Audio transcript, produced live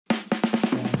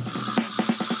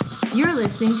You're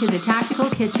listening to The Tactical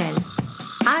Kitchen.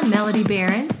 I'm Melody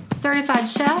Behrens, certified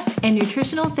chef and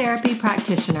nutritional therapy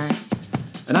practitioner.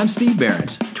 And I'm Steve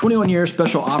Behrens, 21-year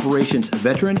special operations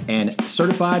veteran and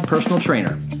certified personal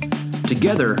trainer.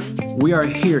 Together, we are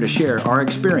here to share our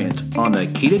experience on the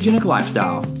ketogenic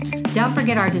lifestyle. Don't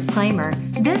forget our disclaimer.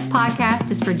 This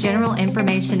podcast is for general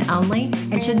information only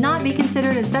and should not be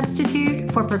considered a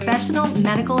substitute for professional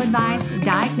medical advice,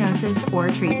 diagnosis, or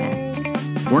treatment.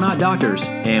 We're not doctors,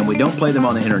 and we don't play them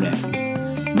on the internet.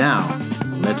 Now,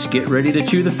 let's get ready to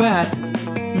chew the fat.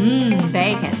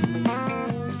 Bacon.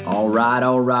 All right.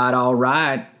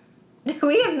 Do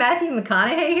we have Matthew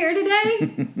McConaughey here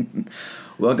today?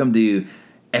 Welcome to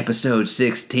episode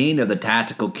 16 of the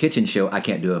Tactical Kitchen Show. I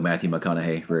can't do a Matthew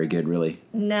McConaughey very good, really.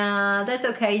 Nah, that's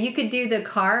okay. You could do the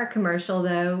car commercial,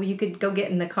 though. You could go get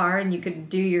in the car and you could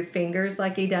do your fingers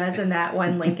like he does in that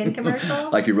one Lincoln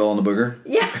commercial. Like you're rolling the booger?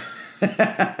 Yeah.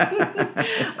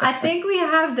 I think we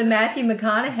have the Matthew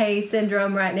McConaughey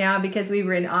syndrome right now because we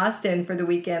were in Austin for the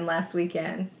weekend last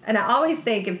weekend. And I always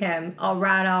think of him, all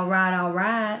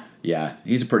right. Yeah,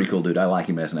 he's a pretty cool dude. I like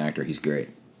him as an actor. He's great.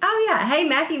 Oh, yeah. Hey,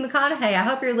 Matthew McConaughey, I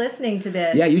hope you're listening to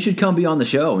this. Yeah, you should come be on the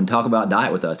show and talk about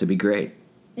diet with us. It'd be great.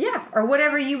 Yeah, or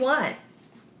whatever you want.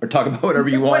 Or talk about whatever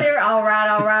you want. Whatever. All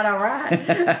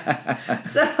right.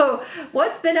 So,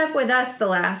 what's been up with us the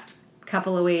last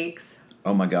couple of weeks?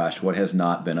 Oh my gosh, what has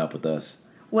not been up with us?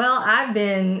 Well, I've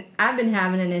been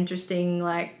having an interesting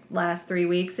last 3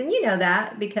 weeks, and you know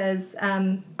that because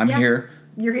I'm here.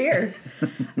 You're here.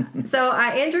 So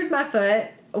I injured my foot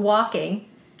walking.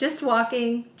 Just got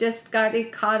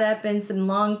it caught up in some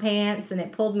long pants, and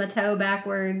it pulled my toe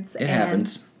backwards. It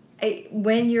happens.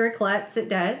 When you're a klutz, it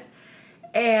does.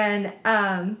 And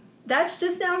that's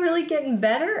just now really getting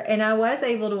better, and I was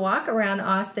able to walk around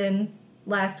Austin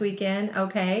last weekend,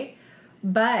 okay?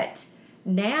 But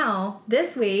now,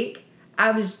 this week,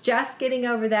 I was just getting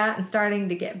over that and starting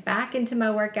to get back into my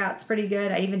workouts pretty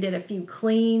good. I even did a few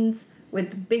cleans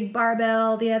with the big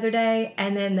barbell the other day.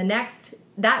 And then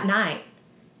that night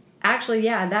at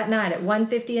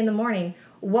 1:50 in the morning,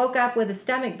 woke up with a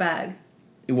stomach bug.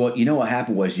 Well, you know what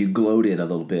happened was you gloated a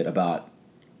little bit about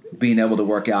being able to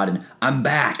work out, and I'm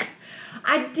back.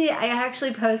 I did. I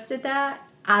actually posted that.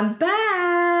 I'm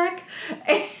back.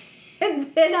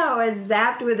 And then I was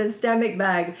zapped with a stomach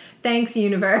bug. Thanks,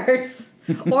 universe.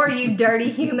 Or you dirty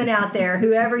human out there,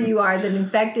 whoever you are that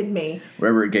infected me.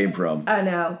 Wherever it came from. I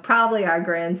know. Probably our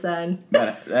grandson.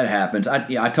 That happens.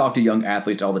 I talk to young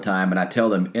athletes all the time, and I tell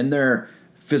them in their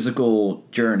physical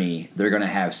journey, they're going to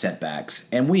have setbacks.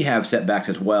 And we have setbacks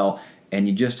as well. And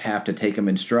you just have to take them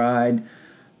in stride,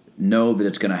 know that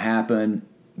it's going to happen,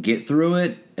 get through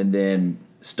it, and then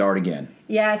start again.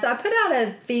 Yeah, so I put out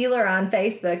a feeler on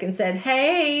Facebook and said,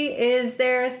 hey, is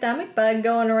there a stomach bug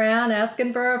going around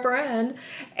asking for a friend?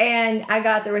 And I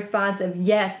got the response of,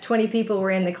 yes, 20 people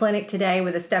were in the clinic today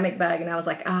with a stomach bug. And I was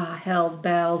like, hell's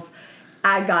bells.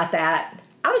 I got that.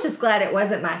 I was just glad it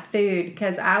wasn't my food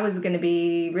because I was going to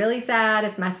be really sad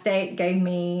if my steak gave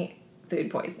me food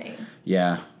poisoning.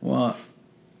 Yeah, well,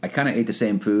 I kind of ate the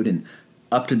same food. And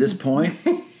up to this point,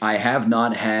 I have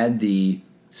not had the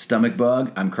stomach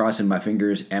bug. I'm crossing my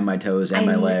fingers and my toes and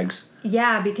my legs.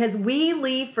 Yeah, because we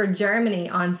leave for Germany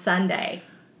on Sunday.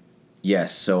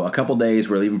 Yes, so a couple days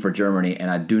we're leaving for Germany, and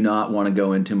I do not want to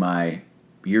go into my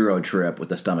Euro trip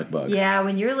with a stomach bug. Yeah,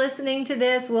 when you're listening to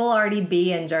this, we'll already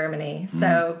be in Germany.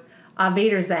 So, Auf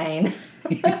Wiedersehen.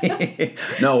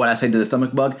 No, what I say to the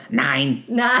stomach bug? 9.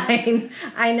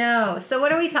 I know. So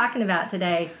what are we talking about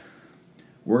today?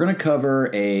 We're going to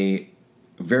cover a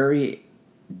very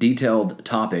detailed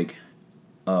topic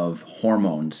of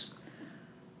hormones.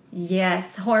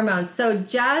 Yes, hormones. So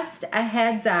just a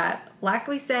heads up, like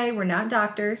we say, we're not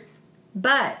doctors,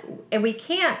 and we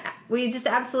just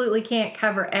absolutely can't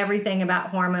cover everything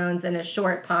about hormones in a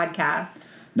short podcast.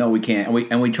 No, we can't.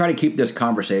 And we try to keep this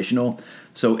conversational.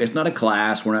 So it's not a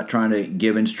class. We're not trying to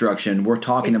give instruction. We're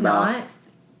talking about. Not?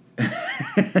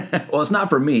 Well, it's not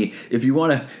for me. If you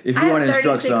want to instruct some, I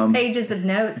have 36 pages of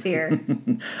notes here.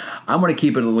 I'm going to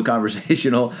keep it a little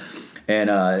conversational and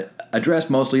address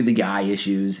mostly the guy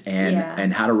issues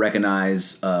and how to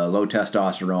recognize low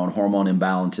testosterone, hormone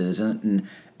imbalances,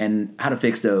 and how to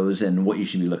fix those and what you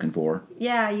should be looking for.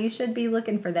 Yeah, you should be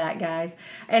looking for that, guys.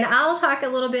 And I'll talk a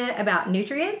little bit about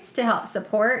nutrients to help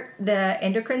support the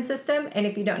endocrine system. And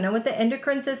if you don't know what the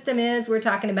endocrine system is, we're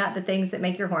talking about the things that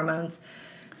make your hormones.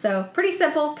 So pretty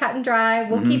simple, cut and dry.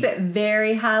 We'll keep it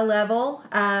very high level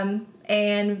and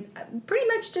pretty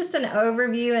much just an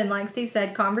overview and, like Steve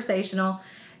said, conversational.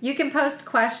 You can post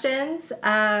questions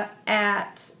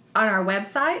at on our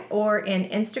website or in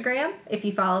Instagram if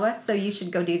you follow us, so you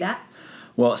should go do that.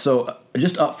 Well, so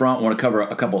just up front, I want to cover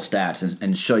a couple of stats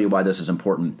and show you why this is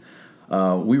important.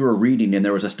 We were reading, and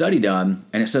there was a study done,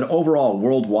 and it said overall,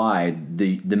 worldwide,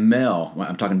 the male,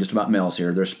 I'm talking just about males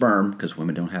here, their sperm, because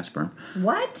women don't have sperm.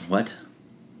 What?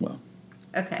 Well.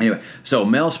 Okay. Anyway, so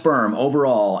male sperm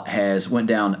overall has went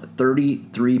down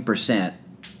 33%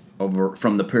 over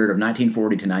from the period of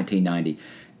 1940 to 1990,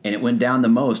 and it went down the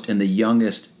most in the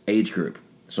youngest age group.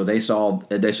 So they saw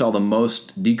the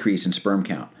most decrease in sperm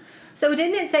count. So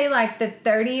didn't it say like the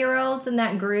 30-year-olds in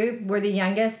that group were the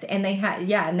youngest, and they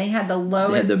had the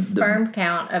lowest sperm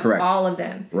count of correct. all of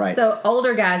them. Right. So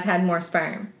older guys had more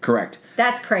sperm. Correct.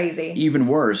 That's crazy. Even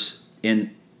worse,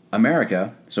 in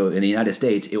America, so in the United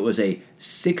States, it was a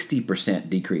 60%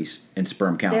 decrease in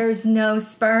sperm count. There's no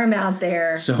sperm out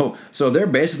there. So they're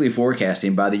basically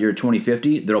forecasting by the year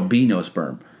 2050 there'll be no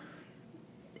sperm.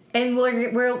 And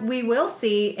we will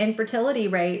see infertility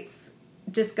rates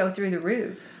just go through the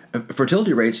roof.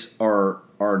 Fertility rates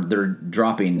they're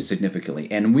dropping significantly,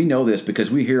 and we know this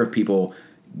because we hear of people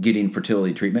getting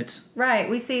fertility treatments. Right.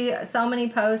 We see so many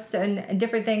posts and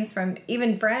different things from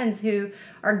even friends who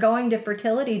are going to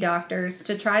fertility doctors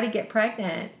to try to get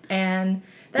pregnant, and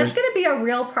that's going to be a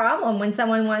real problem when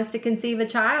someone wants to conceive a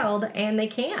child and they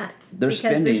can't because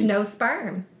there's no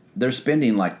sperm. They're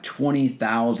spending like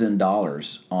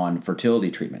 $20,000 on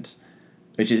fertility treatments,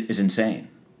 which is insane.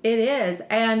 It is.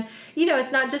 And,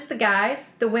 it's not just the guys.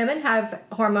 The women have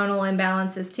hormonal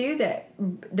imbalances, too,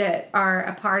 that are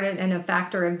a part of and a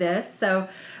factor of this. So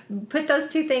put those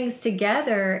two things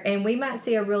together, and we might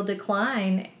see a real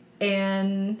decline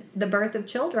in the birth of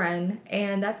children.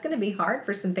 And that's going to be hard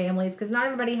for some families because not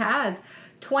everybody has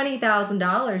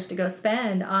 $20,000 to go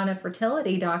spend on a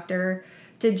fertility doctor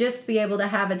to just be able to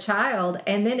have a child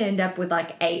and then end up with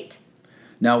like 8.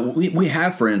 Now, we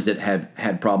have friends that have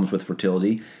had problems with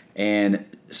fertility, and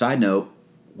side note,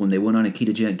 when they went on a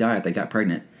ketogenic diet, they got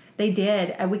pregnant. They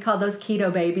did. We call those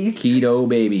keto babies. Keto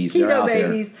babies. They're out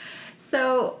there.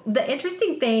 So the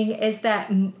interesting thing is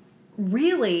that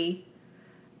really,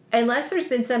 unless there's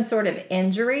been some sort of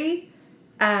injury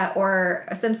or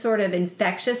some sort of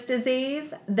infectious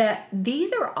disease, that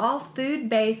these are all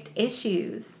food-based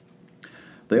issues.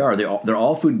 They are. They're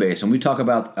all food-based, and we talk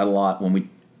about that a lot when we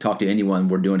talk to anyone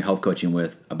we're doing health coaching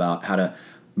with about how to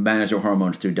manage their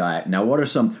hormones through diet. Now,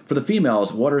 for the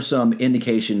females, what are some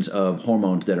indications of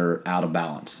hormones that are out of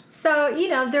balance? So,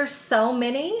 there's so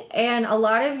many, and a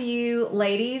lot of you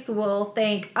ladies will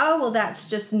think, oh, well, that's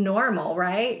just normal,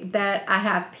 right? That I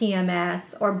have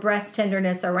PMS or breast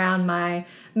tenderness around my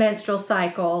menstrual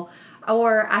cycle,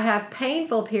 or I have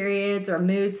painful periods or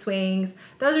mood swings.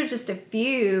 Those are just a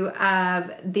few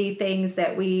of the things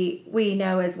that we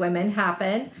know as women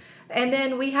happen. And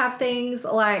then we have things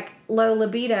like low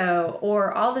libido,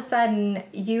 or all of a sudden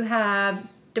you have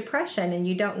depression and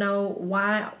you don't know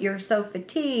why you're so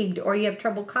fatigued, or you have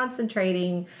trouble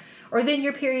concentrating, or then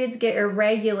your periods get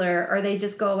irregular, or they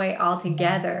just go away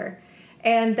altogether.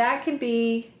 And that can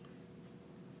be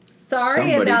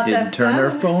Somebody about the phone. didn't turn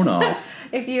their phone off.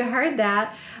 If you heard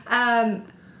that.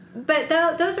 But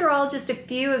those are all just a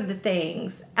few of the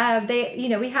things. We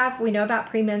know about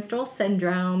premenstrual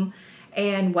syndrome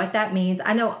and what that means.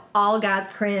 I know all guys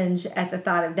cringe at the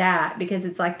thought of that because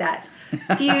it's like that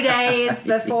few days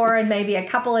before and maybe a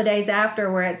couple of days after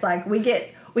where it's like we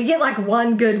get like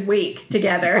one good week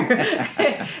together.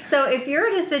 So if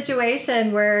you're in a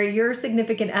situation where your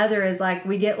significant other is like,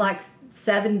 we get like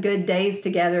 7 good days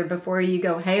together before you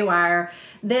go haywire,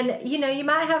 then, you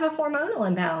might have a hormonal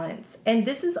imbalance. And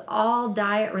this is all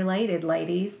diet related,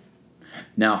 ladies.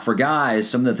 Now, for guys,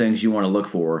 some of the things you want to look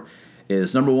for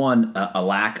is, number one, a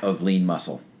lack of lean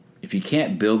muscle. If you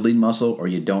can't build lean muscle or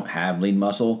you don't have lean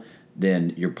muscle,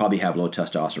 then you probably have low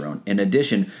testosterone. In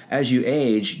addition, as you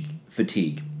age,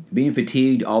 fatigue. Being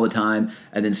fatigued all the time,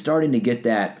 and then starting to get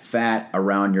that fat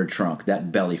around your trunk,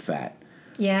 that belly fat.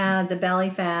 Yeah, the belly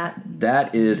fat.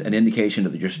 That is an indication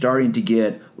that you're starting to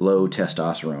get low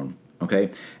testosterone,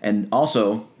 okay? And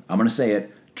also, I'm going to say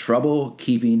it, trouble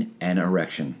keeping an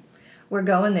erection. We're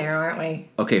going there, aren't we?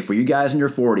 Okay, for you guys in your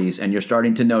 40s, and you're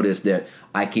starting to notice that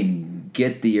I can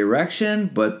get the erection,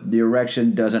 but the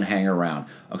erection doesn't hang around.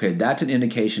 Okay, that's an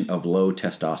indication of low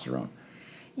testosterone.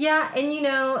 Yeah, and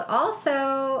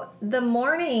also the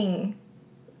morning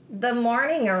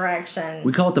erection.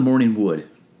 We call it the morning wood.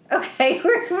 Okay,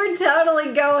 we're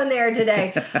totally going there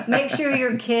today. Make sure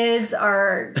your kids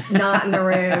are not in the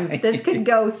room. This could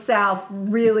go south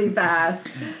really fast.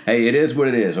 Hey, it is what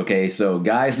it is, okay? So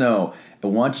guys know,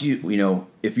 once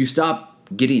if you stop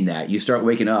getting that, you start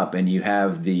waking up and you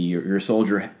have your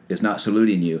soldier is not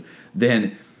saluting you,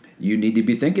 then you need to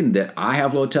be thinking that I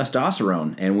have low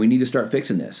testosterone and we need to start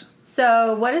fixing this.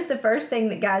 So what is the first thing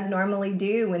that guys normally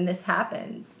do when this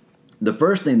happens? The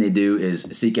first thing they do is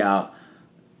seek out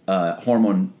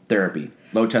hormone therapy,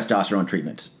 low testosterone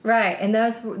treatments. Right, and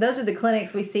those are the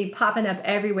clinics we see popping up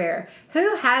everywhere.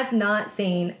 Who has not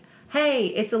seen, hey,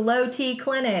 it's a low T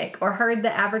clinic, or heard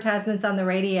the advertisements on the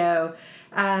radio?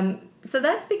 So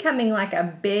that's becoming like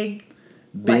a big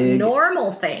like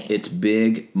normal thing. It's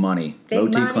big money. Low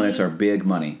T clinics are big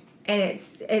money. And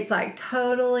it's like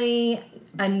totally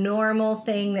a normal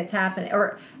thing that's happening.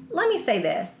 Or let me say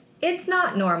this. It's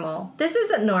not normal. This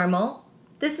isn't normal.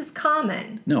 This is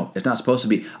common. No, it's not supposed to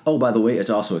be. Oh, by the way, it's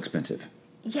also expensive.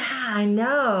 Yeah, I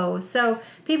know. So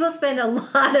people spend a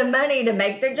lot of money to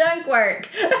make their junk work.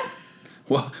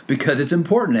 Well, because it's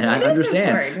important, and I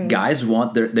understand. Important. Guys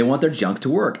want their junk to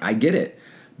work. I get it.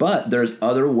 But there's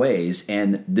other ways,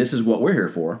 and this is what we're here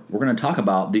for. We're going to talk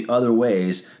about the other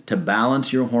ways to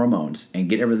balance your hormones and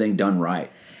get everything done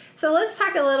right. So let's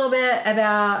talk a little bit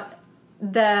about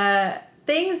the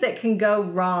things that can go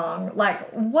wrong. Like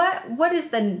what is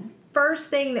the first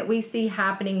thing that we see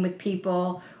happening with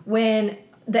people when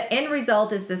the end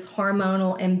result is this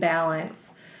hormonal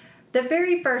imbalance? The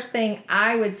very first thing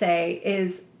I would say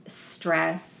is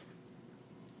stress.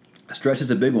 Stress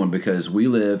is a big one because we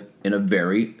live in a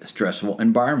very stressful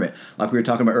environment. Like we were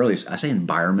talking about earlier. I say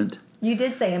environment. You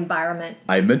did say environment.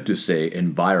 I meant to say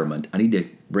environment. I need to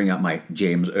bring out my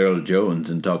James Earl Jones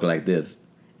and talk like this.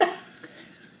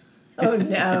 Oh,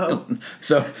 no.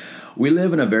 So we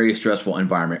live in a very stressful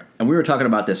environment. And we were talking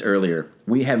about this earlier.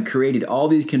 We have created all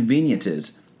these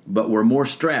conveniences, but we're more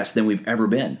stressed than we've ever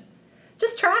been.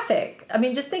 Just traffic. I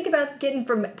mean, just think about getting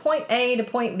from point A to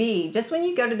point B. Just when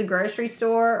you go to the grocery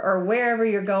store or wherever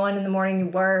you're going in the morning, you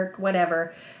work,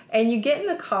 whatever, and you get in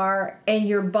the car and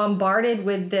you're bombarded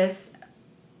with this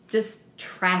just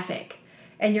traffic.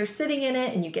 And you're sitting in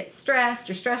it and you get stressed.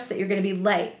 You're stressed that you're going to be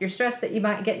late. You're stressed that you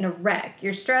might get in a wreck.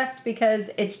 You're stressed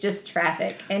because it's just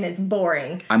traffic and it's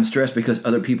boring. I'm stressed because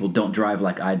other people don't drive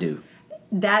like I do.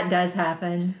 That does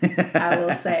happen. I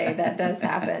will say that does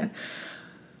happen.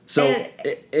 So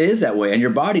it is that way, and your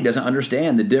body doesn't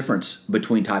understand the difference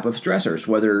between type of stressors.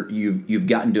 Whether you've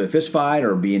gotten into a fist fight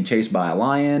or being chased by a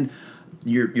lion,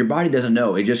 your body doesn't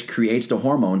know. It just creates the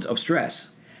hormones of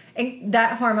stress. And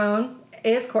that hormone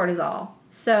is cortisol.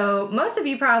 So most of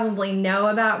you probably know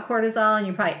about cortisol, and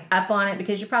you're probably up on it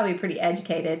because you're probably a pretty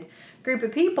educated group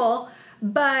of people.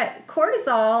 But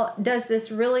cortisol does this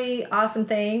really awesome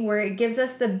thing where it gives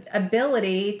us the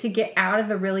ability to get out of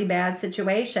a really bad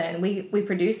situation. We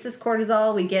produce this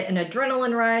cortisol, we get an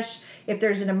adrenaline rush if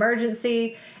there's an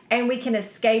emergency, and we can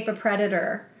escape a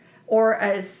predator or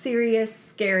a serious,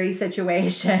 scary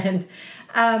situation.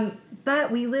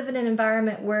 But we live in an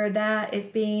environment where that is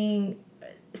being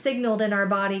signaled in our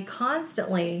body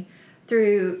constantly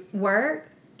through work,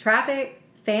 traffic,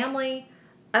 family,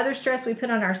 other stress we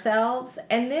put on ourselves,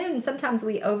 and then sometimes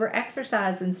we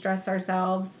over-exercise and stress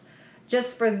ourselves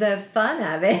just for the fun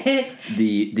of it.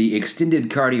 The extended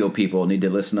cardio people need to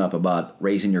listen up about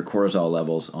raising your cortisol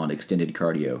levels on extended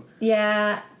cardio.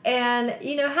 Yeah, and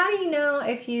how do you know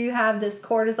if you have this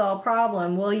cortisol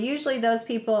problem? Well, usually those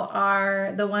people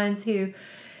are the ones who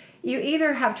you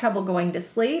either have trouble going to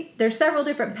sleep. There's several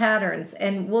different patterns,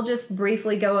 and we'll just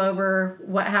briefly go over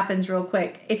what happens real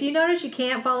quick. If you notice you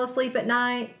can't fall asleep at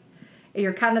night,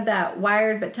 you're kind of that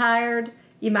wired but tired,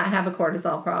 you might have a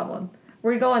cortisol problem.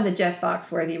 We're going the Jeff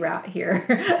Foxworthy route here.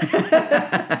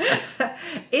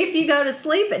 If you go to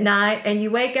sleep at night and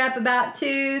you wake up about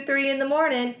 2, 3 in the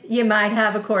morning, you might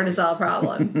have a cortisol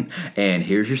problem. And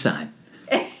here's your sign.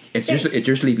 It's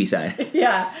your sleepy side.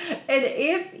 Yeah. And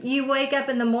if you wake up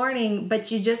in the morning, but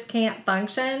you just can't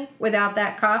function without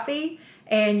that coffee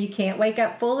and you can't wake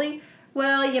up fully,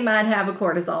 well, you might have a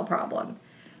cortisol problem.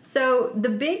 So the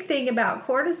big thing about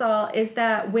cortisol is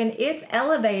that when it's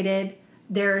elevated,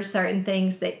 there are certain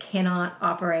things that cannot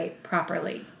operate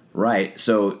properly. Right.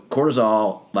 So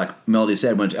cortisol, like Melody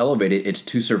said, when it's elevated, it's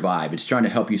to survive. It's trying to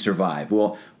help you survive.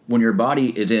 Well, when your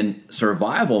body is in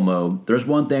survival mode, there's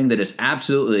one thing that it's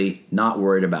absolutely not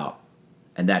worried about,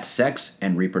 and that's sex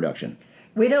and reproduction.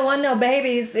 We don't want no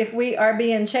babies if we are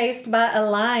being chased by a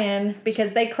lion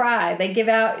because they cry. They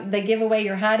give away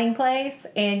your hiding place,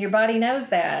 and your body knows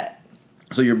that.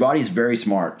 So your body's very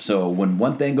smart. So when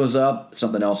one thing goes up,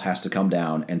 something else has to come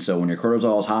down. And so when your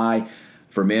cortisol is high,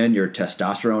 for men, your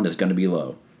testosterone is going to be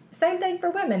low. Same thing for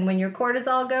women. When your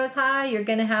cortisol goes high, you're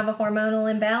going to have a hormonal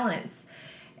imbalance.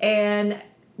 And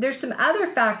there's some other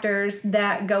factors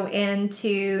that go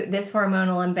into this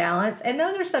hormonal imbalance, and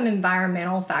those are some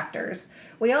environmental factors.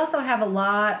 We also have a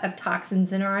lot of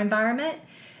toxins in our environment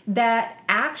that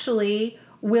actually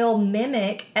will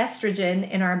mimic estrogen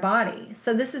in our body.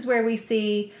 So this is where we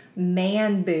see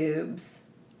man boobs.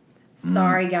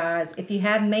 Sorry, guys. If you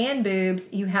have man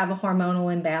boobs, you have a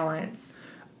hormonal imbalance.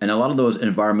 And a lot of those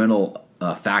environmental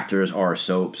factors are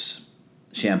soaps,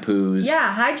 shampoos.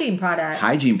 Yeah, hygiene products.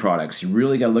 Hygiene products. You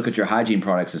really got to look at your hygiene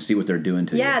products and see what they're doing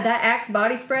to you. Yeah, that Axe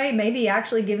body spray may be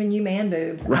actually giving you man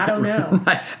boobs. Right, I don't know.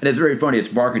 Right. And it's very funny.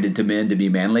 It's marketed to men to be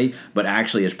manly, but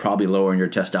actually it's probably lowering your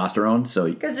testosterone.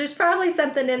 So because there's probably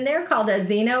something in there called a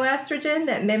xenoestrogen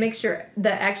that mimics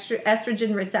the extra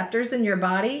estrogen receptors in your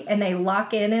body, and they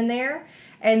lock in there.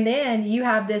 And then you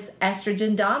have this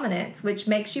estrogen dominance, which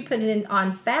makes you put it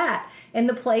on fat in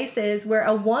the places where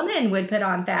a woman would put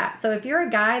on fat. So if you're a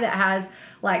guy that has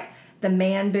like the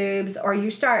man boobs, or you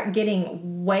start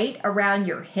getting weight around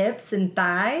your hips and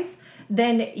thighs,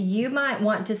 then you might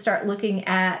want to start looking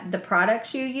at the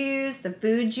products you use, the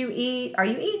foods you eat. Are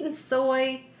you eating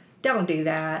soy? Don't do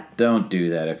that. Don't do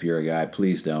that if you're a guy.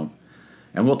 Please don't.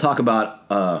 And we'll talk about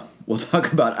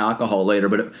alcohol later,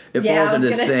 but it falls in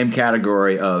this same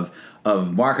category of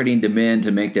marketing to men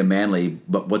to make them manly,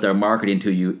 but what they're marketing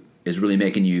to you is really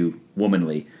making you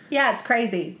womanly. Yeah, it's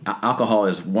crazy. Alcohol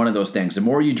is one of those things. The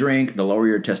more you drink, the lower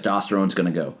your testosterone's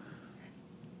going to go.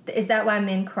 Is that why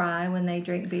men cry when they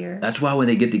drink beer? That's why when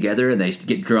they get together and they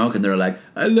get drunk and they're like,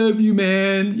 "I love you,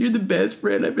 man. You're the best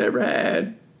friend I've ever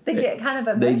had." They get kind of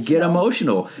emotional. They get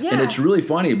emotional. Yeah. And it's really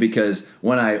funny because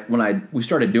when we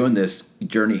started doing this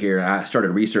journey here, I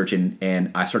started researching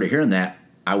and I started hearing that,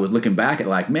 I was looking back at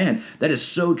like, man, that is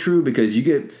so true, because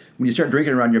when you start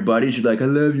drinking around your buddies, you're like, "I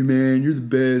love you, man. You're the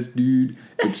best, dude."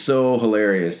 It's so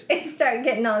hilarious. You start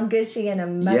getting all gushy and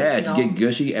emotional. Yeah, you get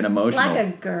gushy and emotional. Like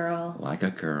a girl. Like a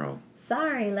girl.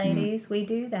 Sorry, ladies. We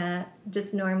do that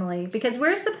just normally because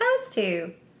we're supposed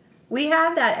to. We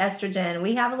have that estrogen.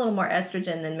 We have a little more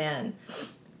estrogen than men.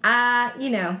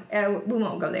 We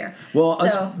won't go there. Well,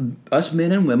 us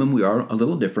men and women, we are a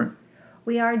little different.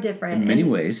 We are different. In many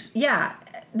ways. Yeah.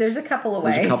 There's a couple of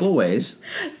ways. There's a couple of ways.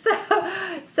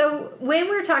 So when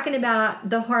we're talking about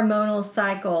the hormonal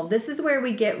cycle, this is where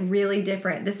we get really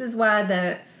different. This is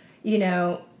why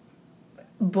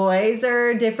boys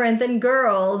are different than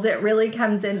girls. It really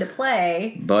comes into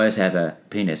play. Boys have a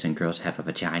penis and girls have a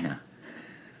vagina.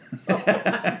 Oh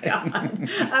my God.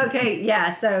 Okay,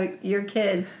 yeah, so your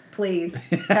kids, please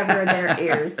cover their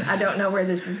ears. I don't know where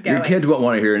this is going. Your kids won't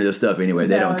want to hear any of this stuff anyway.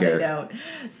 They don't care. They don't.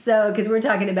 So, because we're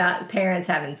talking about parents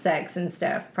having sex and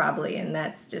stuff, probably, and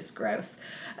that's just gross.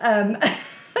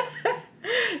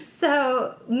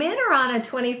 So, men are on a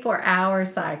 24-hour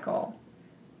cycle.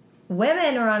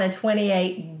 Women are on a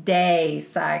 28-day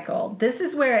cycle. This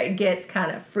is where it gets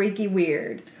kind of freaky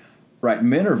weird. Right.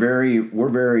 Men are we're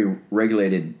very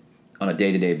regulated on a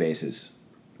day-to-day basis.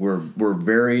 We're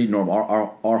very normal.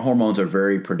 Our hormones are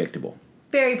very predictable.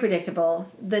 Very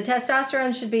predictable. The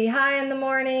testosterone should be high in the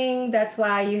morning. That's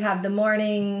why you have the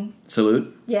morning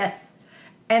Salute? Yes.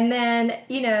 And then,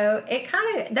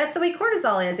 that's the way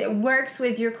cortisol is. It works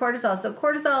with your cortisol. So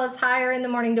cortisol is higher in the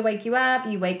morning to wake you up.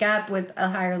 You wake up with a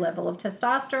higher level of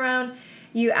testosterone.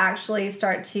 You actually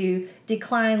start to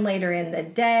decline later in the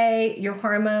day. Your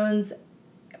hormones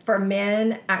for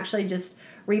men actually just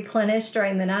replenish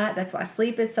during the night. That's why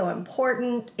sleep is so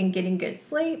important in getting good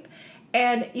sleep.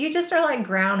 And you just are like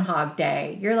Groundhog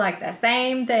Day. You're like the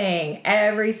same thing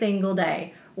every single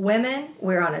day. Women,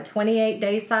 we're on a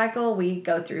 28-day cycle. We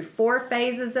go through 4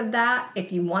 phases of that.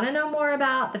 If you want to know more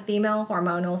about the female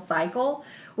hormonal cycle,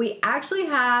 we actually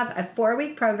have a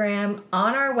 4-week program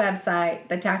on our website,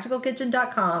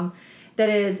 thetacticalkitchen.com, that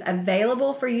is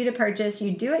available for you to purchase.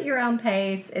 You do at your own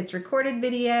pace. It's recorded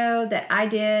video that I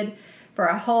did for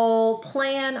a whole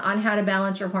plan on how to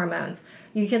balance your hormones.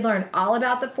 You can learn all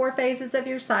about the 4 phases of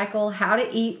your cycle, how to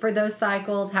eat for those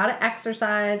cycles, how to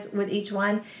exercise with each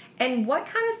one, and what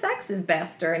kind of sex is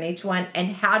best during each one,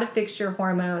 and how to fix your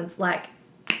hormones like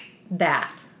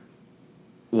that.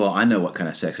 Well, I know what kind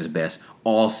of sex is best.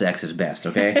 All sex is best,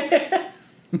 okay?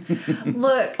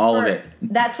 Look, all of it.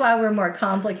 That's why we're more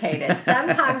complicated.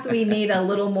 Sometimes we need a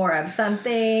little more of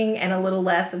something and a little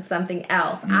less of something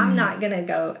else. I'm not going to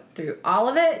go through all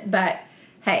of it, but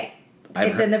hey,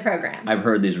 it's in the program. I've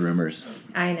heard these rumors.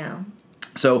 I know.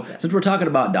 So since we're talking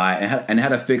about diet and how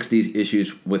to fix these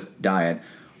issues with diet,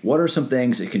 what are some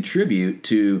things that contribute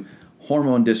to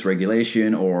hormone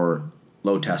dysregulation or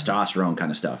low testosterone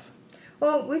kind of stuff?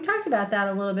 Well, we've talked about that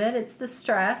a little bit. It's the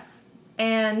stress.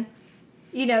 And,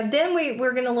 then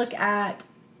we're going to look at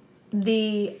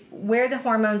where the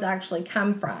hormones actually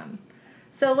come from.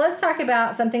 So let's talk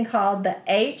about something called the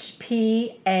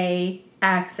HPA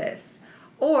axis,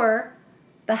 or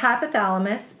the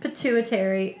hypothalamus,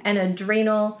 pituitary, and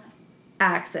adrenal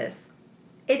axis.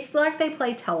 It's like they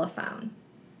play telephone.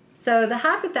 So the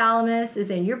hypothalamus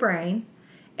is in your brain,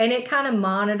 and it kind of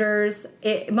monitors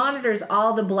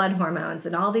all the blood hormones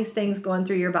and all these things going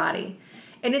through your body.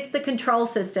 And it's the control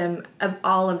system of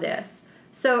all of this.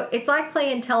 So it's like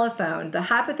playing telephone. The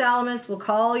hypothalamus will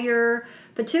call your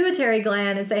pituitary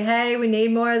gland and say, hey, we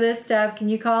need more of this stuff. Can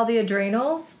you call the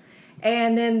adrenals?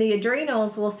 And then the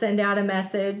adrenals will send out a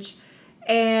message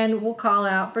and will call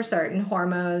out for certain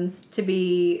hormones to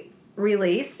be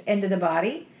released into the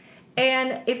body.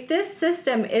 And if this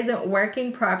system isn't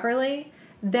working properly,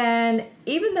 then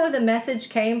even though the message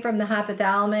came from the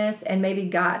hypothalamus and maybe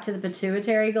got to the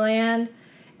pituitary gland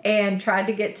and tried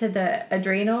to get to the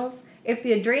adrenals, if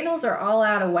the adrenals are all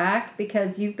out of whack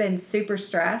because you've been super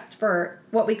stressed for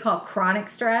what we call chronic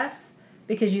stress,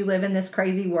 because you live in this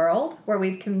crazy world where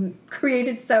we've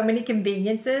created so many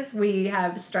conveniences, we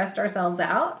have stressed ourselves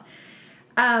out,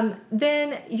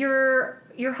 then your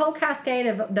whole cascade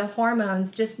of the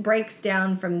hormones just breaks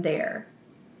down from there.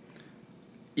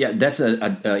 Yeah, that's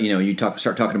you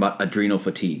start talking about adrenal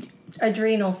fatigue.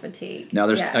 Adrenal fatigue. Now,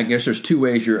 yes. I guess there's two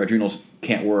ways your adrenals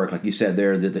can't work, like you said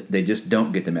there, that they just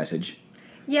don't get the message.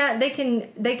 Yeah, they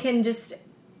can just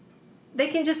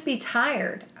be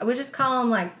tired. I would just call them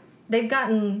like they've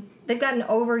gotten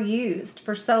overused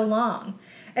for so long,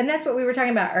 and that's what we were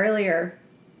talking about earlier.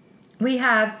 We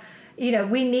have,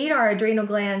 we need our adrenal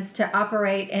glands to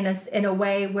operate in a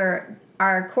way where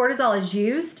our cortisol is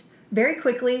used very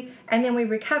quickly, and then we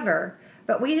recover.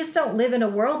 But we just don't live in a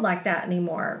world like that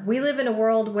anymore. We live in a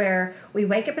world where we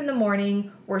wake up in the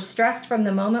morning, we're stressed from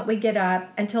the moment we get up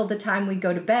until the time we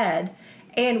go to bed.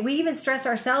 And we even stress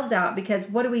ourselves out because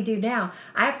what do we do now?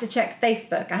 I have to check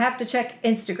Facebook. I have to check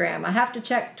Instagram. I have to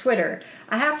check Twitter.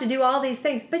 I have to do all these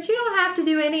things. But you don't have to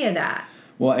do any of that.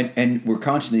 Well, and we're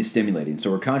constantly stimulating. So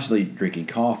we're constantly drinking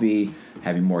coffee,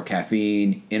 having more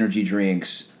caffeine, energy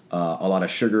drinks, a lot of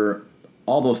sugar.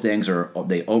 All those things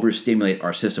they overstimulate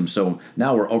our system. So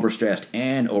now we're overstressed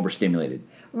and overstimulated.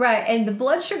 Right. And the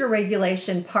blood sugar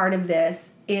regulation part of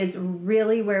this is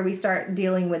really where we start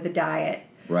dealing with the diet.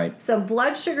 Right. So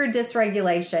blood sugar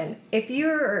dysregulation, if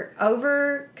you're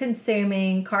over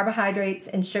consuming carbohydrates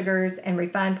and sugars and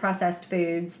refined processed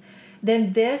foods,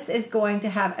 then this is going to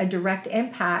have a direct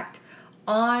impact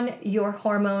on your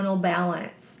hormonal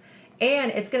balance.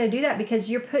 And it's going to do that because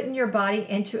you're putting your body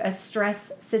into a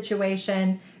stress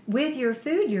situation with your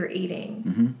food you're eating.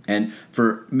 Mm-hmm. And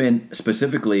for men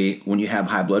specifically, when you have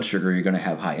high blood sugar, you're going to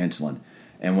have high insulin.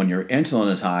 And when your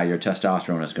insulin is high, your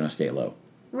testosterone is going to stay low.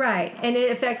 Right. And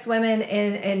it affects women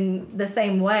in the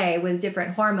same way with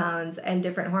different hormones and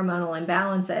different hormonal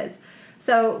imbalances.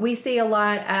 So we see a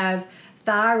lot of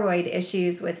thyroid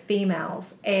issues with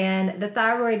females, and the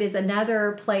thyroid is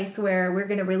another place where we're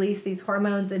going to release these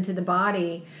hormones into the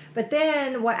body. But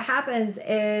then what happens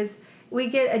is we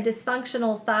get a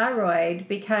dysfunctional thyroid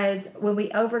because when we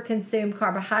overconsume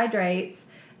carbohydrates,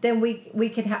 then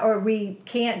we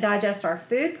can't digest our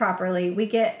food properly. We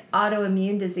get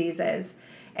autoimmune diseases,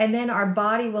 and then our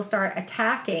body will start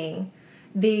attacking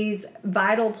these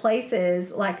vital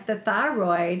places like the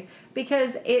thyroid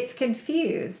because it's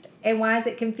confused. And why is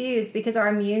it confused? Because our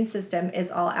immune system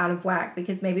is all out of whack,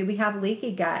 because maybe we have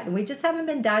leaky gut and we just haven't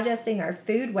been digesting our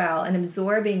food well and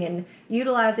absorbing and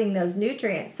utilizing those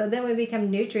nutrients. So then we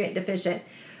become nutrient deficient.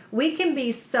 We can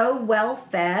be so well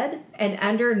fed and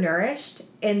undernourished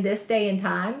in this day and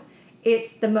time.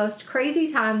 It's the most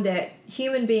crazy time that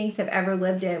human beings have ever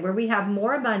lived in, where we have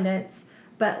more abundance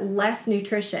but less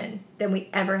nutrition than we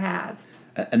ever have.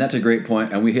 And that's a great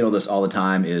point, and we hit on this all the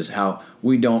time, is how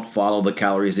we don't follow the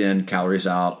calories in, calories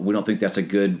out. We don't think that's a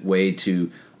good way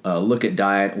to look at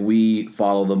diet. We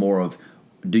follow the more of,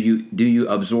 do you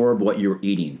absorb what you're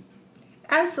eating?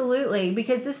 Absolutely,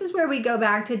 because this is where we go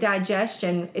back to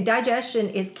digestion. Digestion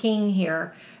is king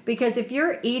here, because if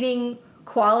you're eating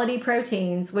quality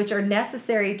proteins, which are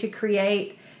necessary to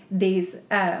create these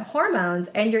hormones,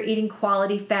 and you're eating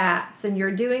quality fats, and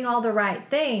you're doing all the right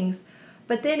things,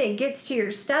 but then it gets to your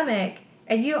stomach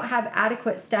and you don't have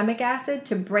adequate stomach acid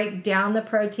to break down the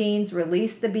proteins,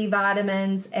 release the B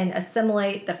vitamins, and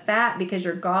assimilate the fat because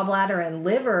your gallbladder and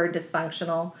liver are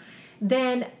dysfunctional,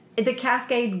 then the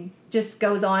cascade just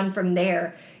goes on from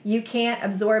there. You can't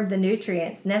absorb the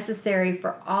nutrients necessary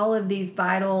for all of these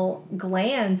vital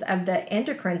glands of the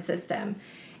endocrine system.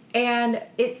 And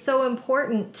it's so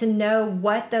important to know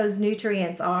what those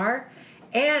nutrients are.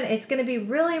 And it's going to be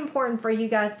really important for you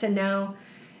guys to know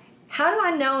How do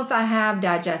I know if I have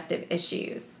digestive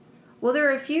issues? Well, there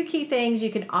are a few key things.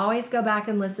 You can always go back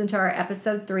and listen to our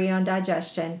episode 3 on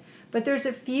digestion. But there's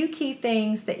a few key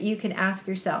things that you can ask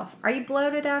yourself. Are you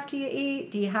bloated after you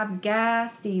eat? Do you have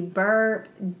gas? Do you burp?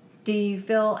 Do you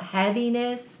feel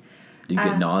heaviness? Do you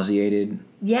get nauseated?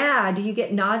 Yeah. Do you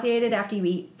get nauseated after you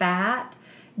eat fat?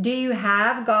 Do you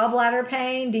have gallbladder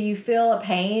pain? Do you feel a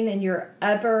pain in your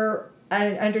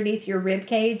underneath your rib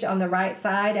cage on the right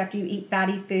side after you eat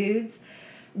fatty foods?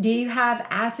 Do you have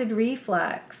acid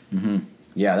reflux? Mm-hmm.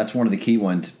 Yeah, that's one of the key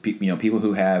ones. People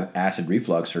who have acid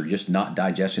reflux are just not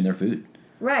digesting their food.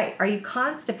 Right. Are you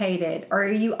constipated? Or are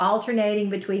you alternating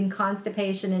between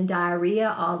constipation and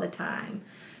diarrhea all the time?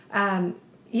 How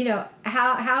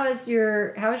is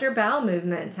your bowel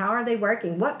movements? How are they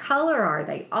working? What color are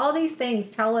they? All these things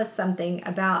tell us something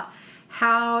about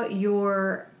how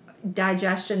your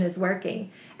digestion is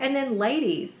working. And then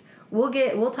ladies,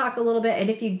 we'll talk a little bit, and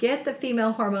if you get the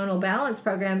female hormonal balance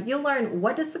program, you'll learn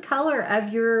what does the color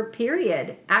of your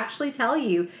period actually tell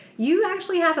you. You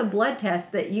actually have a blood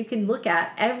test that you can look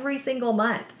at every single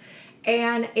month,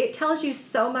 and it tells you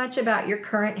so much about your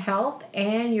current health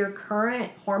and your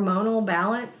current hormonal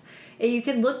balance. And you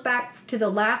can look back to the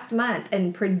last month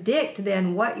and predict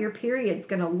then what your period's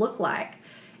going to look like.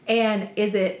 And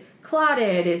is it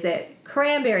clotted? Is it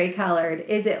cranberry colored?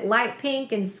 Is it light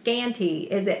pink and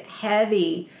scanty? Is it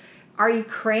heavy? Are you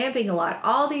cramping a lot?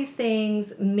 All these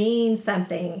things mean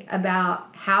something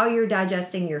about how you're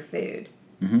digesting your food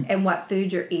and what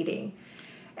food you're eating.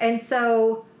 And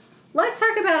so let's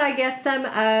talk about, I guess, some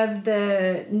of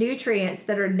the nutrients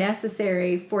that are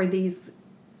necessary for these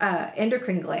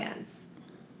endocrine glands.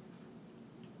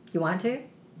 You want to?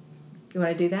 You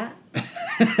want to do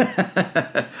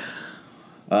that?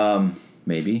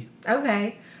 Maybe.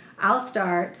 Okay, I'll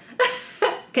start.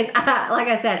 Because, like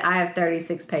I said, I have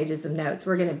 36 pages of notes.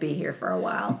 We're going to be here for a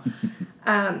while.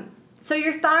 So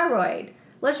your thyroid.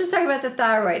 Let's just talk about the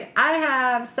thyroid. I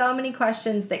have so many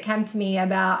questions that come to me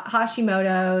about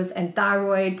Hashimoto's and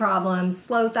thyroid problems,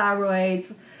 slow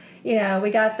thyroids. I don't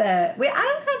have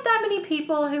that many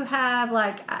people who have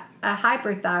like a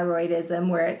hyperthyroidism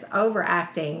where it's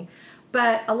overacting.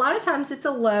 But a lot of times it's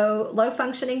a low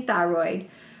functioning thyroid.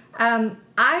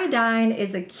 Iodine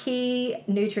is a key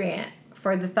nutrient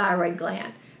for the thyroid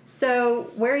gland.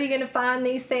 So where are you going to find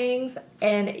these things?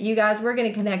 And you guys, we're going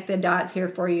to connect the dots here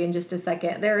for you in just a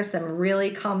second. There are some really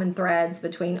common threads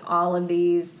between all of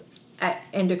these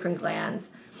endocrine glands.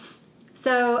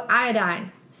 So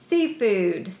iodine,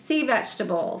 seafood, sea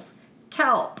vegetables,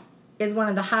 kelp is one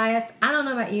of the highest. I don't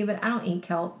know about you, but I don't eat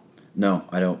kelp. No,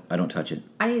 I don't touch it.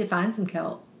 I need to find some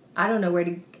kelp. I don't know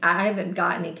I haven't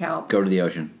got any kelp. Go to the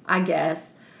ocean. I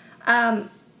guess.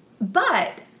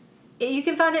 But you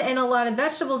can find it in a lot of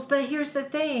vegetables, but here's the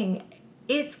thing.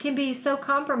 It can be so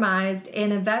compromised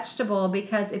in a vegetable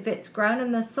because if it's grown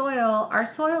in the soil, our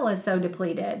soil is so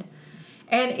depleted.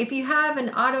 And if you have an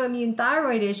autoimmune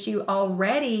thyroid issue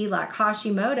already, like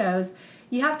Hashimoto's,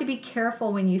 you have to be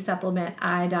careful when you supplement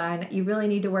iodine. You really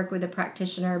need to work with a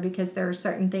practitioner because there are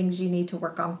certain things you need to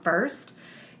work on first.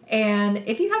 And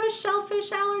if you have a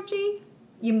shellfish allergy,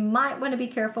 you might want to be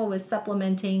careful with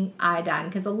supplementing iodine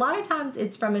because a lot of times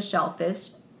it's from a shellfish.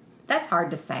 That's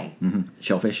hard to say. Mm-hmm.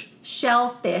 Shellfish?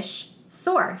 Shellfish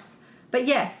source. But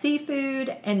yes,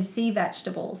 seafood and sea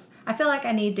vegetables. I feel like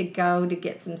I need to go to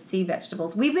get some sea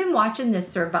vegetables. We've been watching this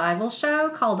survival show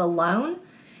called Alone.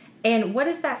 And what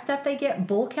is that stuff they get?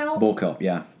 Bull kelp? Bull kelp,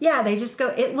 yeah. Yeah, they just go,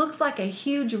 it looks like a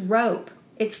huge rope.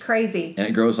 It's crazy. And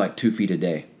it grows like 2 feet a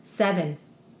day. 7.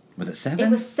 Was it 7? It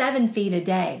was 7 feet a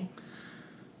day.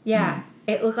 Yeah.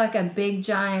 It looked like a big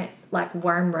giant like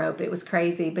worm rope. It was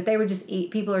crazy. But they were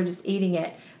people are just eating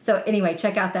it. So anyway,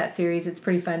 check out that series. It's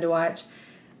pretty fun to watch.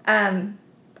 I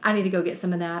need to go get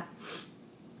some of that.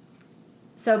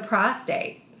 So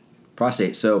prostate.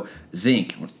 So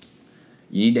zinc.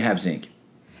 You need to have zinc.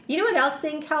 You know what else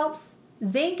zinc helps?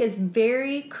 Zinc is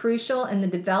very crucial in the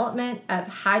development of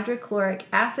hydrochloric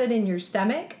acid in your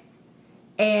stomach.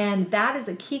 And that is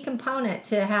a key component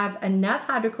to have enough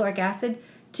hydrochloric acid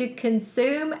to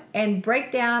consume and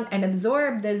break down and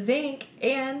absorb the zinc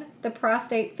in the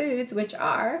prostate foods, which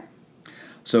are...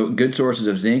 So good sources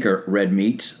of zinc are red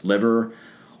meats, liver,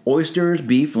 oysters,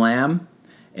 beef, lamb,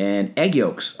 and egg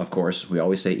yolks, of course. We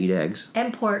always say eat eggs.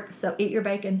 And pork, so eat your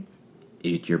bacon.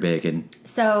 Eat your bacon.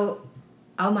 So,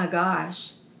 oh my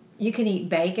gosh, you can eat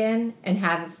bacon and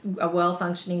have a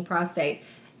well-functioning prostate.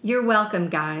 You're welcome,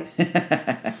 guys.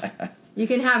 You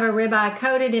can have a ribeye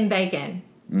coated in bacon.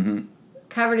 Mm-hmm.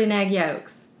 Covered in egg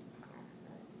yolks.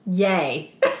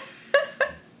 Yay.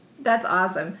 That's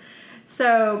awesome.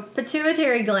 So,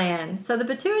 pituitary gland. So, the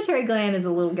pituitary gland is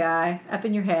a little guy up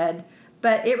in your head,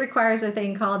 but it requires a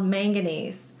thing called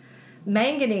manganese.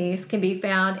 Manganese can be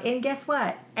found in, guess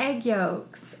what? Egg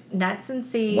yolks, nuts and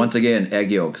seeds. Once again,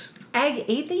 egg yolks.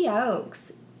 Eat the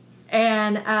yolks.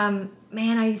 And,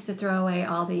 man, I used to throw away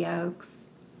all the yolks.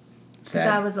 Because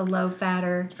I was a low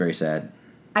fatter. It's very sad.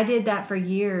 I did that for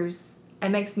years. It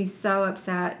makes me so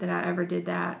upset that I ever did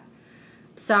that.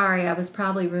 Sorry, I was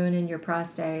probably ruining your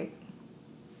prostate.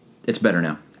 It's better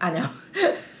now. I know.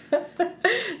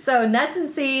 So nuts and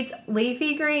seeds,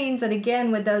 leafy greens, and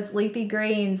again with those leafy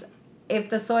greens, if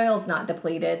the soil's not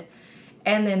depleted,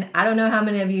 and then I don't know how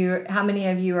many of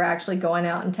you are actually going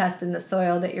out and testing the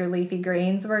soil that your leafy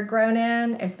greens were grown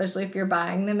in, especially if you're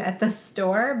buying them at the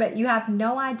store, but you have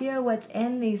no idea what's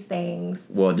in these things.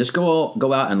 Well, just go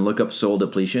out and look up soil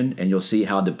depletion, and you'll see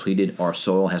how depleted our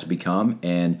soil has become,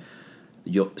 and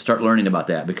you'll start learning about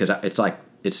that because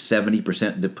it's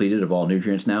 70% depleted of all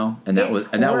nutrients now, and that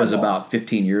was about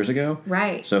 15 years ago.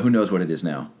 Right. So who knows what it is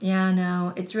now? Yeah, I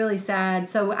know. It's really sad.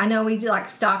 So I know we do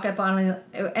stock up on,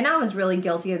 and I was really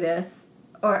guilty of this,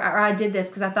 or I did this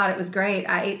because I thought it was great.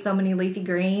 I ate so many leafy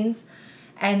greens,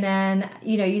 and then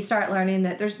you start learning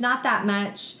that there's not that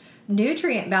much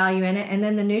nutrient value in it, and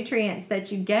then the nutrients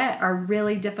that you get are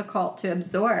really difficult to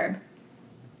absorb.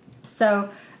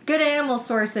 So good animal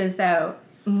sources though.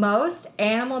 Most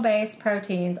animal-based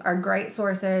proteins are great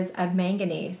sources of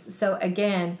manganese. So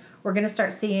again, we're going to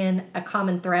start seeing a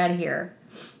common thread here.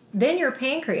 Then your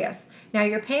pancreas. Now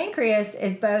your pancreas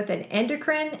is both an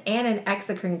endocrine and an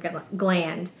exocrine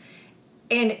gland.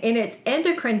 And in its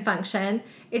endocrine function,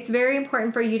 it's very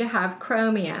important for you to have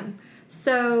chromium.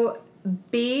 So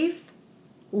beef,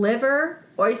 liver,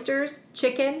 oysters,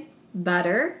 chicken,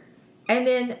 butter, and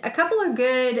then a couple of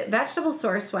good vegetable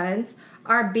source ones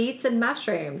are beets and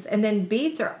mushrooms. And then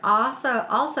beets are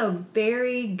also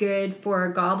very good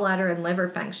for gallbladder and liver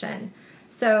function.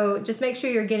 So just make sure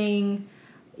you're getting,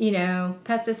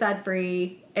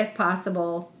 pesticide-free, if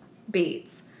possible,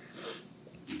 beets.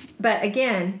 But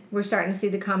again, we're starting to see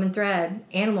the common thread,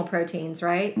 animal proteins,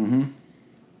 right? Mm-hmm.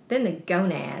 Then the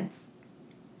gonads.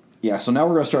 Yeah, so now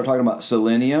we're going to start talking about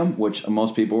selenium, which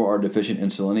most people are deficient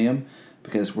in selenium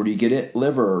because where do you get it?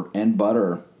 Liver and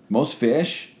butter. Most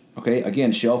fish. Okay,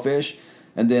 again, shellfish,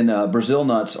 and then Brazil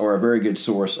nuts are a very good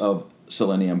source of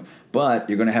selenium, but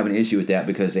you're going to have an issue with that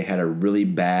because they had a really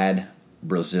bad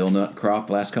Brazil nut crop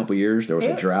last couple of years. There was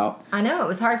a drought. I know, it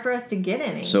was hard for us to get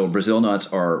any. So Brazil nuts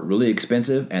are really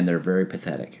expensive, and they're very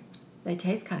pathetic. They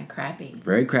taste kind of crappy.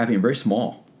 Very crappy and very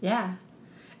small. Yeah.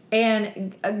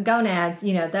 And gonads,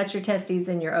 that's your testes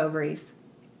and your ovaries.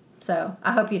 So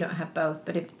I hope you don't have both,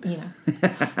 but if.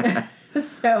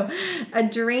 So,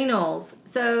 adrenals.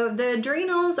 So, the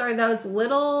adrenals are those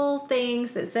little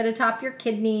things that sit atop your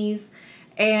kidneys,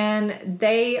 and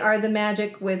they are the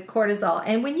magic with cortisol.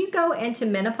 And when you go into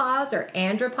menopause or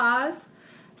andropause,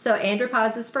 so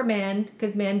andropause is for men,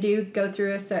 because men do go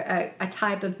through a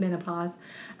type of menopause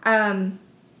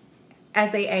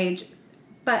as they age.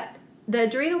 But the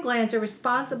adrenal glands are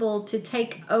responsible to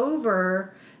take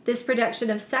over this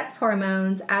production of sex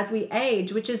hormones as we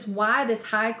age, which is why this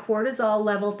high cortisol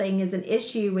level thing is an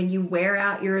issue when you wear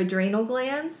out your adrenal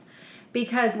glands.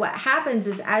 Because what happens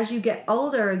is as you get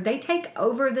older, they take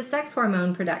over the sex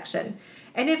hormone production.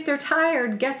 And if they're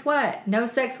tired, guess what? No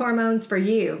sex hormones for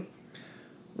you.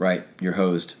 Right, you're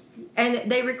hosed. And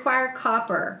they require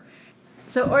copper.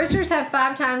 So oysters have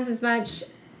 5 times as much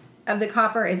of the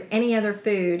copper as any other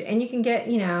food, and you can get,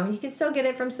 you can still get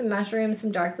it from some mushrooms,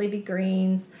 some dark leafy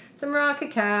greens, some raw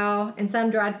cacao, and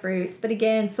some dried fruits. But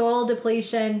again, soil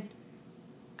depletion,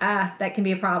 that can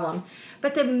be a problem.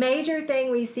 But the major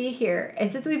thing we see here,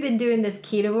 and since we've been doing this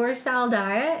ketovore style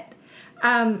diet,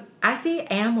 I see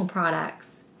animal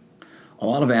products. A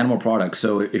lot of animal products.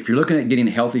 So if you're looking at getting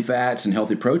healthy fats and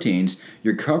healthy proteins,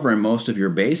 you're covering most of your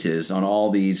bases on all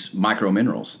these micro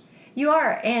minerals. You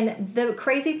are. And the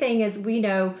crazy thing is,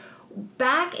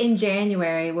 back in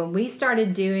January when we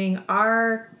started doing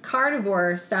our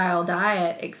carnivore style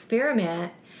diet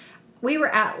experiment, we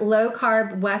were at low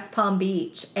carb West Palm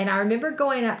Beach. And I remember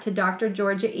going up to Dr.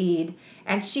 Georgia Eade,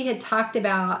 and she had talked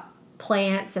about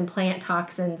plants and plant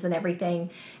toxins and everything.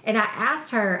 And I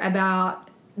asked her about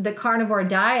the carnivore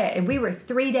diet, and we were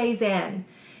 3 days in.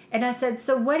 And I said,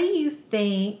 so what do you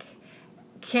think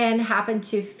can happen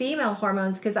to female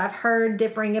hormones? Because I've heard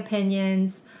differing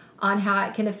opinions on how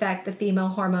it can affect the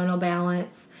female hormonal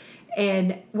balance.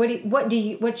 And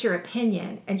what's your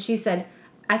opinion? And she said,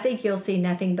 I think you'll see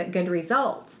nothing but good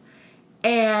results.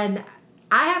 And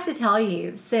I have to tell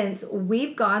you, since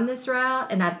we've gone this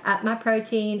route and I've upped my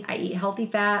protein, I eat healthy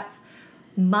fats,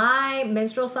 My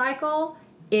menstrual cycle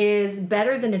is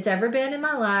better than it's ever been in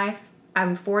my life.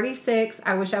 I'm 46.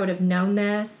 I wish I would have known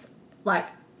this like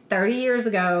 30 years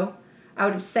ago. I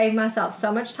would have saved myself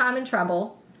so much time and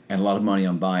trouble. And a lot of money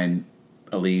on buying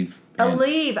Aleve.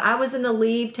 Aleve. I was an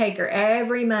Aleve taker.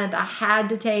 Every month I had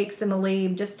to take some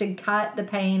Aleve just to cut the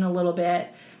pain a little bit.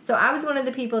 So I was one of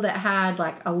the people that had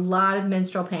like a lot of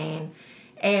menstrual pain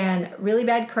and really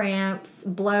bad cramps,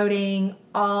 bloating,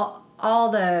 all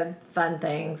the fun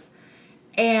things.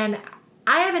 And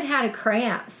I haven't had a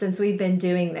cramp since we've been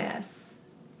doing this.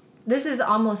 This is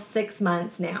almost 6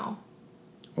 months now.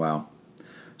 Wow.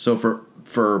 So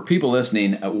for people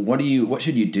listening, what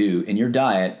should you do in your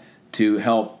diet to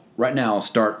help right now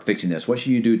start fixing this? What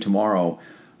should you do tomorrow,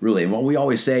 really? And what we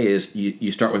always say is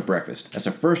you start with breakfast. That's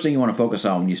the first thing you want to focus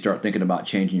on when you start thinking about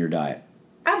changing your diet.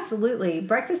 Absolutely.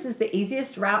 Breakfast is the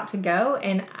easiest route to go.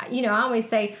 And, I always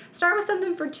say start with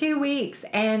something for 2 weeks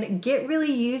and get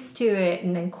really used to it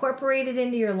and incorporate it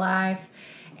into your life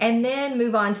and then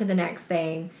move on to the next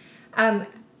thing. Or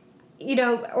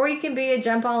you can be a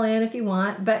jump all in if you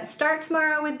want, but start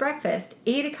tomorrow with breakfast.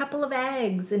 Eat a couple of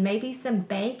eggs and maybe some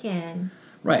bacon.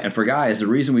 Right. And for guys, the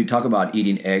reason we talk about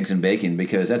eating eggs and bacon,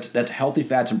 because that's healthy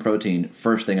fats and protein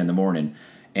first thing in the morning.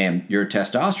 And your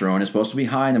testosterone is supposed to be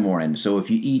high in the morning. So if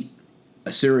you eat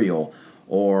a cereal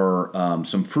or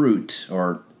some fruit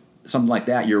or something like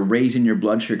that, you're raising your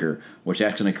blood sugar, which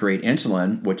is going to create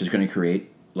insulin, which is going to create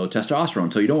low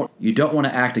testosterone. So you don't want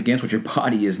to act against what your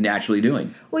body is naturally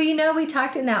doing. Well, we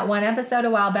talked in that one episode a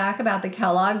while back about the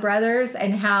Kellogg brothers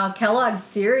and how Kellogg's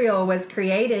cereal was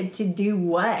created to do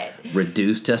what?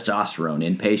 Reduce testosterone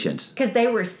in patients. Because they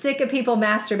were sick of people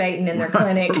masturbating in their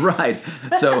clinic. Right.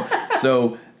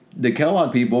 So the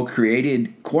Kellogg people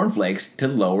created cornflakes to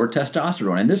lower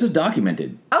testosterone, and this is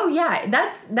documented. Oh yeah,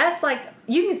 that's like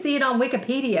you can see it on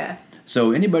Wikipedia.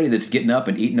 So anybody that's getting up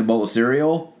and eating a bowl of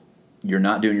cereal, you're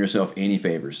not doing yourself any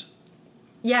favors.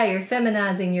 Yeah, you're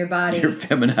feminizing your body. You're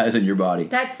feminizing your body.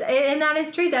 And that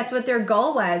is true. That's what their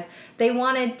goal was. They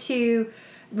wanted to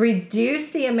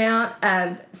reduce the amount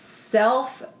of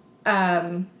self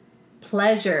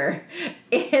pleasure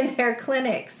in their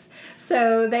clinics.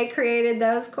 So they created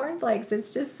those cornflakes.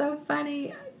 It's just so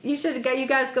funny. You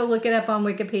guys go look it up on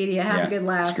Wikipedia. Have a good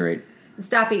laugh. It's great.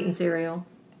 Stop eating cereal.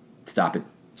 Stop it.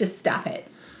 Just stop it.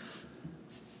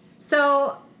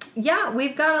 So, yeah,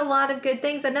 we've got a lot of good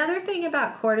things. Another thing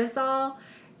about cortisol,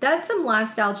 that's some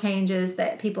lifestyle changes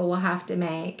that people will have to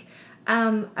make.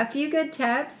 A few good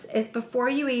tips is before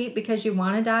you eat, because you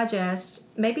want to digest,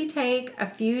 maybe take a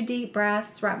few deep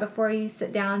breaths right before you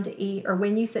sit down to eat or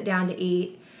when you sit down to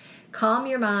eat. Calm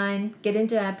your mind, get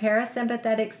into a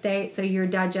parasympathetic state so your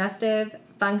digestive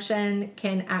function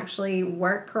can actually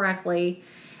work correctly.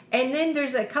 And then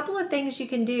there's a couple of things you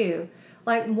can do.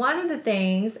 Like one of the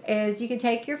things is you can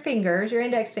take your fingers, your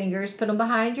index fingers, put them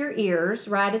behind your ears,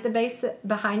 right at the base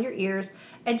behind your ears,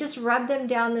 and just rub them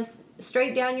down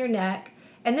straight down your neck.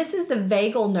 And this is the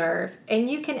vagal nerve. And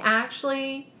you can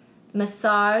actually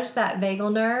massage that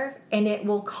vagal nerve and it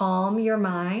will calm your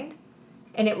mind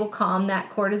and it will calm that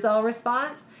cortisol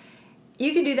response.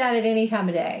 You can do that at any time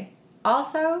of day.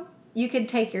 Also, you could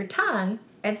take your tongue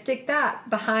and stick that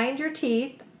behind your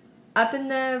teeth, up in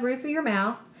the roof of your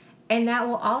mouth, and that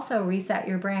will also reset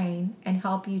your brain and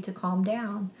help you to calm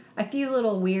down. A few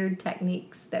little weird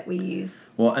techniques that we use.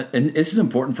 Well, and this is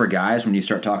important for guys when you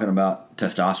start talking about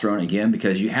testosterone again,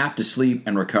 because you have to sleep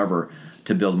and recover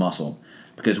to build muscle.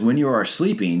 Because when you are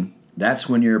sleeping, that's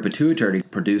when your pituitary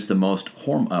produces the most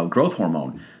growth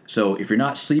hormone. So if you're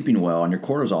not sleeping well and your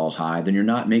cortisol is high, then you're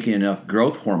not making enough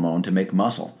growth hormone to make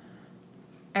muscle.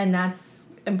 And that's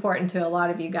important to a lot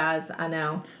of you guys, I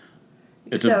know.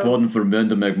 It's important for men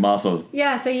to make muscle.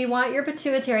 Yeah, so you want your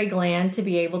pituitary gland to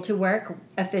be able to work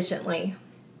efficiently.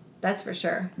 That's for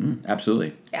sure.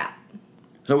 Absolutely. Yeah.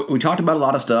 So we talked about a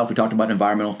lot of stuff. We talked about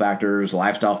environmental factors,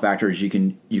 lifestyle factors you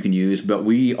can use, but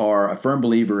we are a firm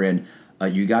believer in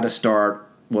you got to start,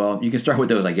 well, you can start with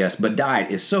those, I guess, but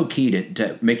diet is so key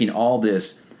to making all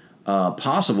this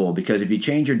possible, because if you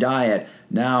change your diet,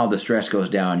 now the stress goes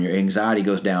down, your anxiety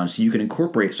goes down, so you can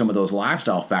incorporate some of those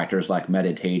lifestyle factors like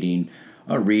meditating,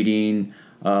 reading,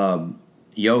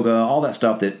 yoga, all that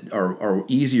stuff that are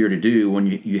easier to do when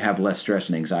you have less stress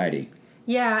and anxiety.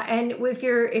 Yeah, and if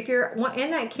you're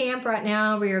in that camp right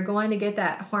now where you're going to get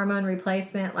that hormone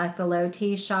replacement, like the low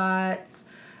T shots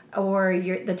or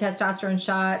the testosterone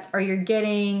shots, or you're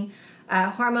getting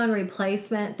hormone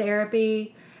replacement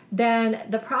therapy, then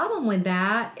the problem with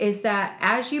that is that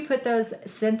as you put those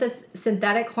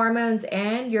synthetic hormones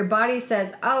in, your body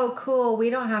says, oh, cool, we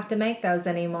don't have to make those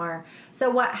anymore. So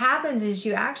what happens is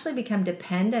you actually become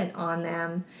dependent on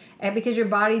them, and because your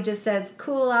body just says,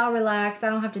 cool, I'll relax, I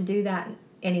don't have to do that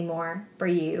anymore for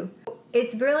you.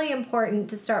 It's really important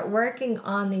to start working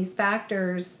on these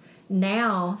factors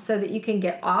now so that you can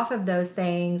get off of those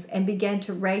things and begin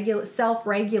to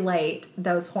self-regulate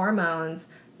those hormones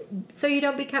so you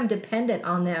don't become dependent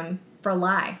on them for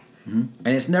life. Mm-hmm.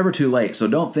 And it's never too late. So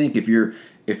don't think if you're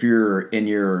in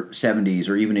your 70s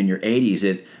or even in your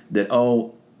 80s that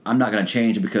I'm not going to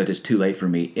change because it's too late for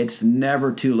me. It's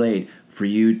never too late for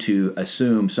you to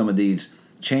assume some of these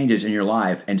changes in your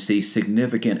life and see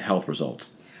significant health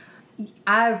results.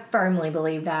 I firmly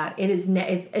believe that. It is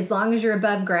as long as you're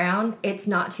above ground, it's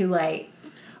not too late.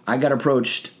 I got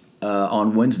approached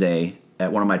on Wednesday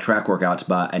at one of my track workouts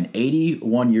by an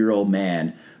 81-year-old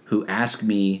man who asked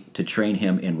me to train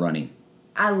him in running.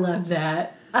 I love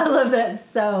that. I love that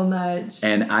so much.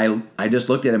 And I just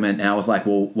looked at him and I was like,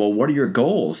 well, what are your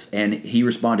goals? And he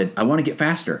responded, I want to get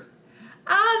faster.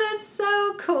 Oh, that's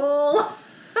so cool.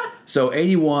 So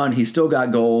 81, he's still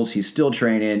got goals, he's still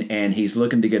training, and he's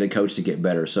looking to get a coach to get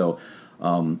better. So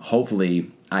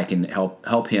hopefully I can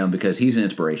help him because he's an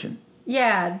inspiration.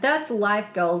 Yeah, that's life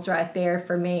goals right there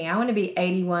for me. I want to be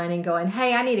 81 and going,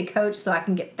 hey, I need a coach so I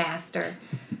can get faster.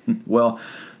 Well,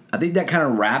 I think that kind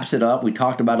of wraps it up. We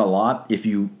talked about it a lot. If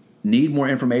you need more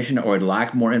information or would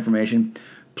like more information,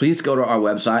 please go to our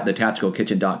website,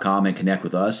 thetacticalkitchen.com, and connect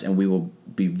with us, and we will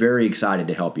be very excited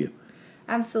to help you.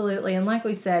 Absolutely. And like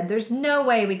we said, there's no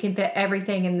way we can fit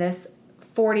everything in this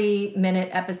 40-minute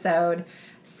episode.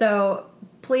 So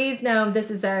please know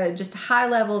this is a just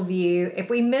high-level view. If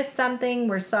we missed something,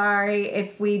 we're sorry.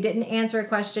 If we didn't answer a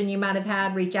question you might have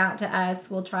had, reach out to us.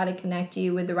 We'll try to connect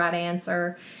you with the right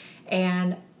answer.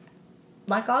 And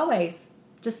like always,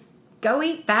 just go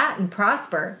eat fat and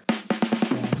prosper.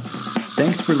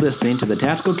 Thanks for listening to The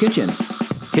Tactical Kitchen.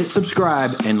 Hit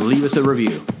subscribe and leave us a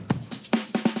review.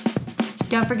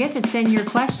 Don't forget to send your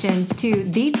questions to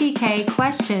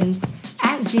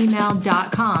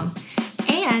thetkquestions@gmail.com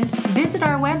and visit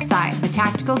our website,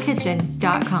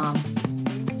 thetacticalkitchen.com.